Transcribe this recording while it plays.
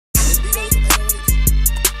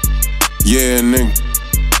Yeah, nigga.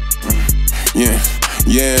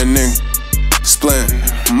 Yeah, nigga. Splint,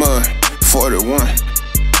 mud, 41.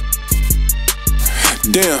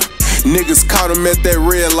 Damn. Niggas caught him at that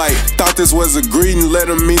red light. Thought this was a greeting, let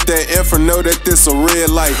him meet that info, know that this a red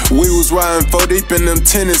light. We was riding 4 deep in them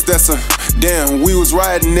tennis, that's a damn. We was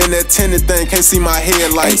riding in that tennis thing, can't see my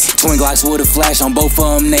headlights. Ay, twin Glocks with a flash on both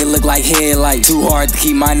of them, they look like headlights. Too hard to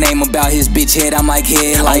keep my name about his bitch head, I'm like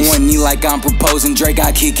headlights. On one knee like I'm proposing, Drake,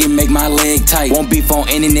 I kick it, make my leg tight. Won't beef on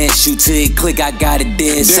internet, shoot till it click, I got it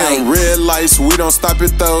dead sight. Damn, red lights, we don't stop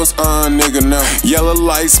at those, nigga, no. Yellow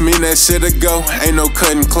lights mean that shit'll go, ain't no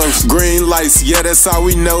cutting close. Green lights, yeah, that's all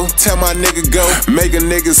we know. Tell my nigga go. Make a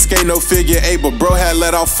nigga skate no figure 8, but bro had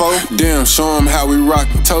let off 4. Damn, show him how we rock.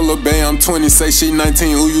 Told Lil Bay I'm 20, say she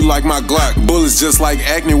 19. Ooh, you like my Glock. Bullets just like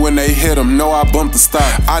acne when they hit him. Know I bumped the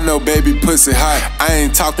stock. I know baby pussy hot. I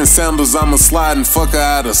ain't talking sandals, I'ma slide and fuck her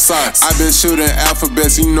out of socks. I been shooting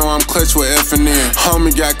alphabets, you know I'm clutch with F and N.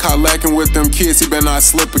 Homie got caught lacking with them kids, he better not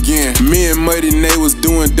slip again. Me and Muddy Nate was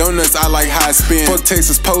doing donuts, I like high spin. Fuck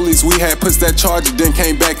Texas police, we had pushed that charger, then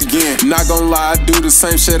came back again. Not gonna lie, I do the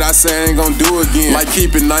same shit I say I ain't gonna do again. Like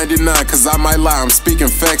keep it 99, cause I might lie, I'm speaking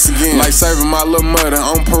facts again. Like serving my little mother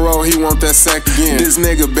on parole, he want that sack again. This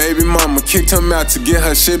nigga baby mama kicked him out to get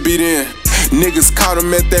her shit beat in. Niggas caught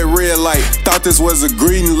him at that red light. Thought this was a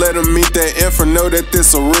greeting, let him meet that info, know that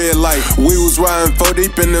this a red light. We was riding 4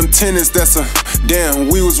 deep in them tennis, that's a damn.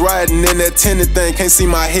 We was riding in that tennis thing, can't see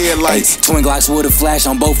my headlights. Ay, twin Glocks with a flash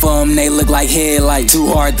on both of them, they look like headlights. Too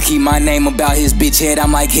hard to keep my name about his bitch head,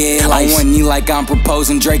 I'm like headlights. On one knee like I'm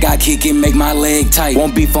proposing, Drake, I kick it, make my leg tight.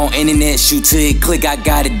 Won't beef on internet, shoot till it click, I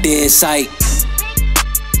got it dead sight.